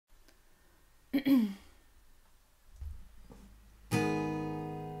Do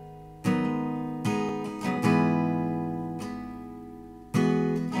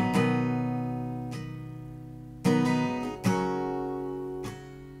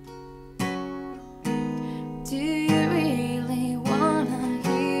you really wanna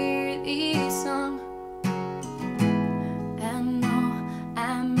hear this song? I know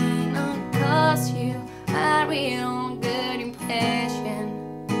I may not cause you a real good impression.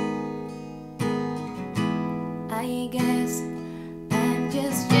 I guess I'm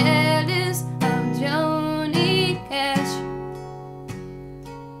just jealous of Johnny Cash,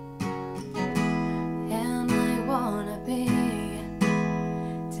 and I wanna be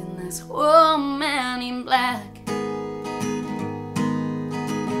the next woman in black.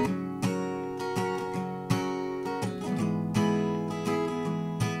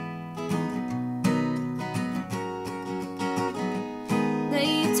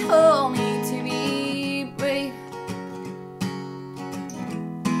 They told me to be brave,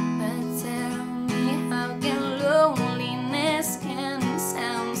 but tell me how can loneliness can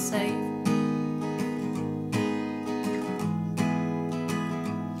sound safe?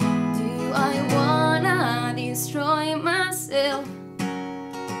 Do I wanna destroy myself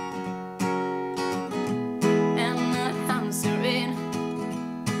and not answering?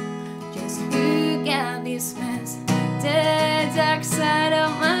 Just look at this mess. The dark side of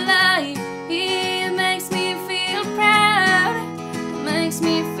my life, it makes me feel proud, it makes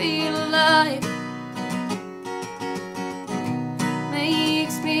me feel alive,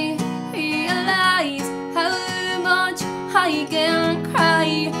 makes me realize how much I can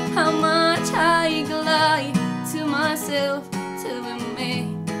cry, how much I lie to myself to be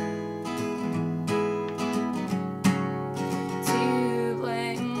me. To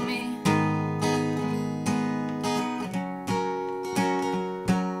blame me.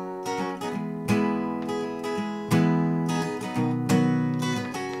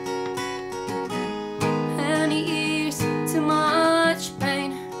 Too much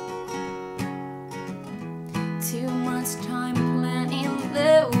pain, too much time planning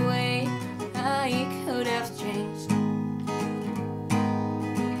the way I could have changed.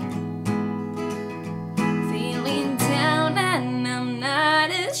 Feeling down and I'm not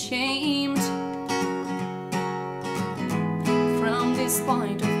ashamed. From this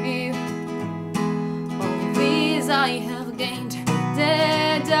point of view, all this I have gained.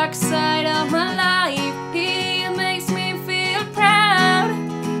 The dark side of my life, it makes me feel proud,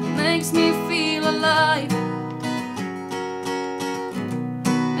 it makes me feel alive,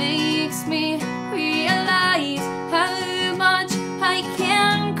 makes me realize how much I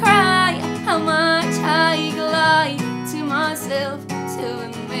can cry, how much I lie to myself to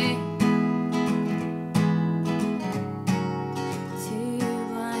me. To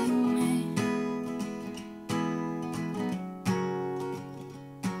blame me.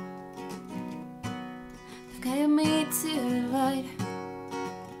 Guide me to the light,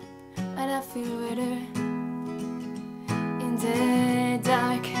 but I feel better in the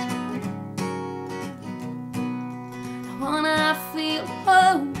dark. I wanna feel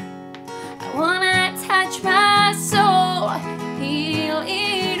home, I wanna touch my soul, heal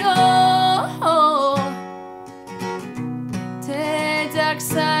it all. The dark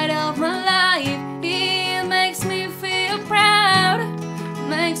side of my life, it makes me feel proud,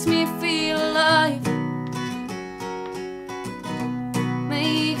 makes me feel alive,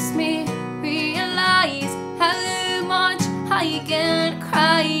 makes me realize how much I can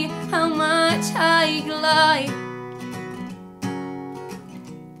cry, how much I lie.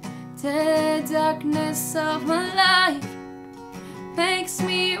 The darkness of my life makes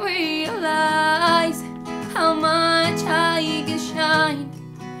me realize how much I can shine,